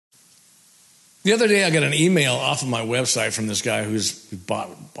The other day I got an email off of my website from this guy who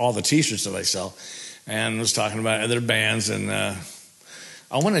bought all the T-shirts that I sell and was talking about other bands. And I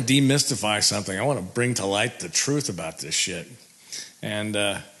want to demystify something. I want to bring to light the truth about this shit. And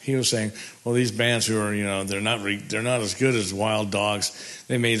he was saying, well, these bands who are, they're not as good as Wild Dogs.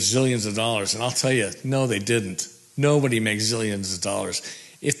 They made zillions of dollars. And I'll tell you, no, they didn't. Nobody makes zillions of dollars.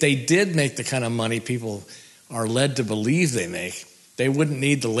 If they did make the kind of money people are led to believe they make, they wouldn't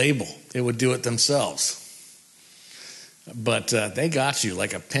need the label. They would do it themselves. But they got you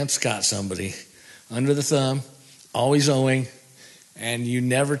like a pimp's got somebody under the thumb, always owing, and you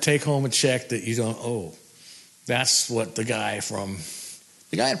never take home a check that you don't owe. That's what the guy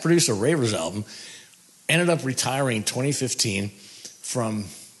that produced a Ravers album ended up retiring in 2015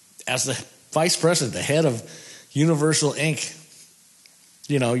 as the vice president, the head of Universal Inc.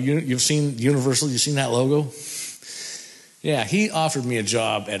 You've seen Universal, you've seen that logo? Yeah, he offered me a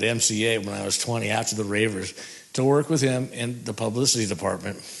job at MCA when I was 20 after the Ravers to work with him in the publicity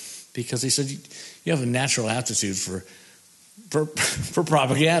department because he said, you have a natural aptitude for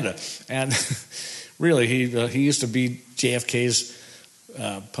propaganda. And really, he used to be JFK's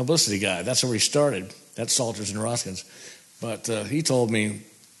publicity guy. That's where he started. That's Salters and Roskins. But he told me,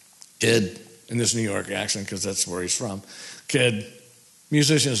 kid, in this New York accent, because that's where he's from, kid,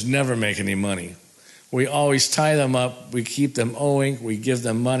 musicians never make any money. We always tie them up. We keep them owing. We give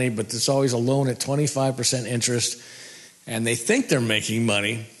them money, but it's always a loan at 25% interest. And they think they're making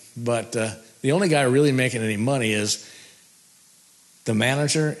money, but the only guy really making any money is the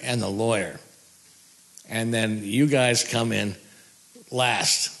manager and the lawyer. And then you guys come in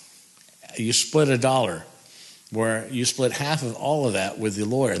last. You split $1, where you split half of all of that with the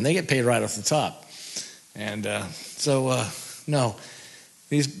lawyer, and they get paid right off the top. And no,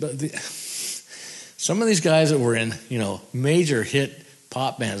 some of these guys that were in, major hit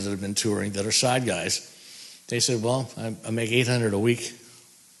pop bands that have been touring that are side guys, they said, well, I make $800 a week,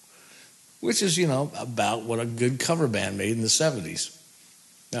 which is, about what a good cover band made in the 70s.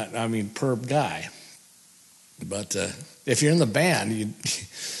 Per guy. But if you're in the band,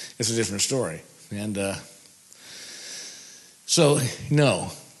 it's a different story. And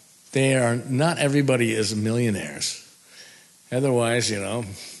no, not everybody is millionaires. Otherwise,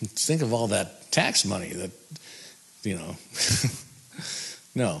 think of all that tax money that,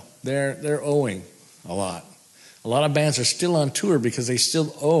 no, they're owing a lot. A lot of bands are still on tour because they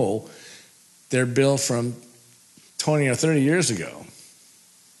still owe their bill from 20 or 30 years ago.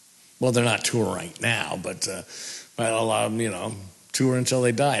 Well, they're not touring right now, but a lot of them, tour until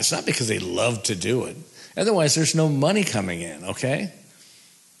they die. It's not because they love to do it. Otherwise, there's no money coming in, okay?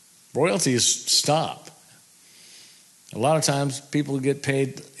 Royalties stop. A lot of times people get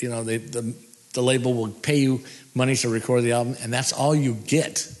paid, the label will pay you money to record the album, and that's all you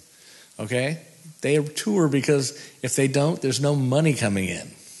get, okay? They tour because if they don't, there's no money coming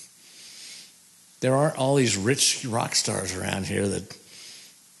in. There aren't all these rich rock stars around here that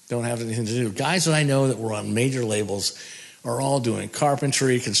don't have anything to do. Guys that I know that were on major labels are all doing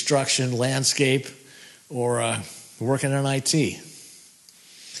carpentry, construction, landscape, or working in IT.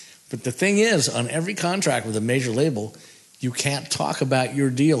 But the thing is, on every contract with a major label, you can't talk about your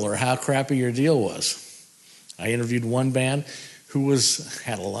deal or how crappy your deal was. I interviewed one band who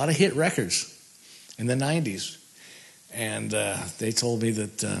had a lot of hit records in the 90s. And they told me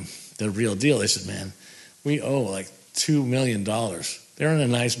that the real deal, they said, man, we owe like $2 million. They're in a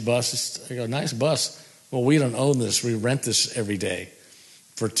nice bus. I go, nice bus? Well, we don't own this. We rent this every day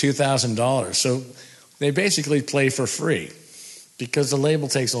for $2,000. So they basically play for free because the label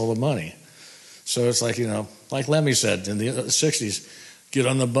takes all the money. So it's like, like Lemmy said in the 60s, get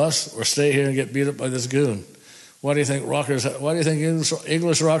on the bus or stay here and get beat up by this goon. Why do you think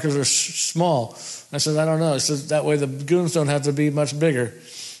English rockers are small? I said, I don't know. It says that way the goons don't have to be much bigger.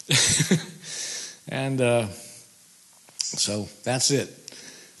 And so that's it.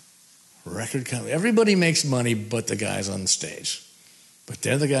 Record company. Everybody makes money but the guys on the stage. But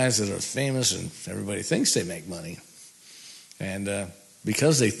they're the guys that are famous and everybody thinks they make money. And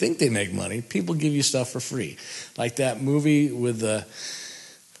because they think they make money, people give you stuff for free. Like that movie with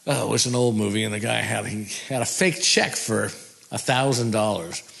it's an old movie, and the guy had a fake check for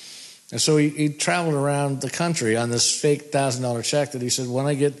 $1,000. And so he traveled around the country on this fake $1,000 check that he said, when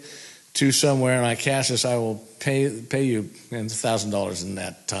I get to somewhere and I cash this, I will pay you. And $1,000 in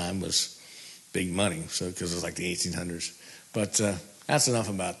that time was big money, so because it was like the 1800s. But that's enough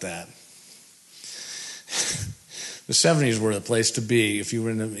about that. The 70s were the place to be if you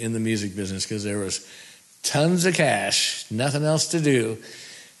were in the music business because there was tons of cash, nothing else to do,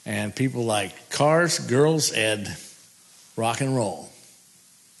 and people like cars, girls, and rock and roll.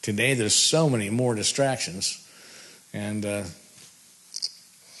 Today, there's so many more distractions. And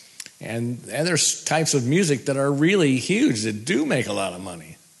there's types of music that are really huge, that do make a lot of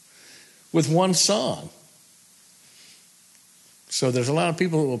money with one song. So there's a lot of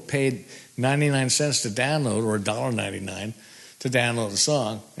people who will pay 99 cents to download, or $1.99 to download a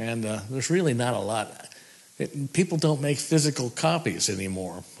song, and there's really not a lot. People don't make physical copies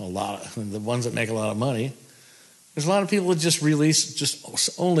anymore. The ones that make a lot of money. There's a lot of people that just release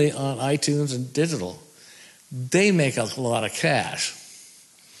just only on iTunes and digital. They make a lot of cash.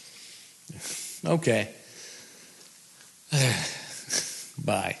 Okay.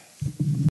 Bye.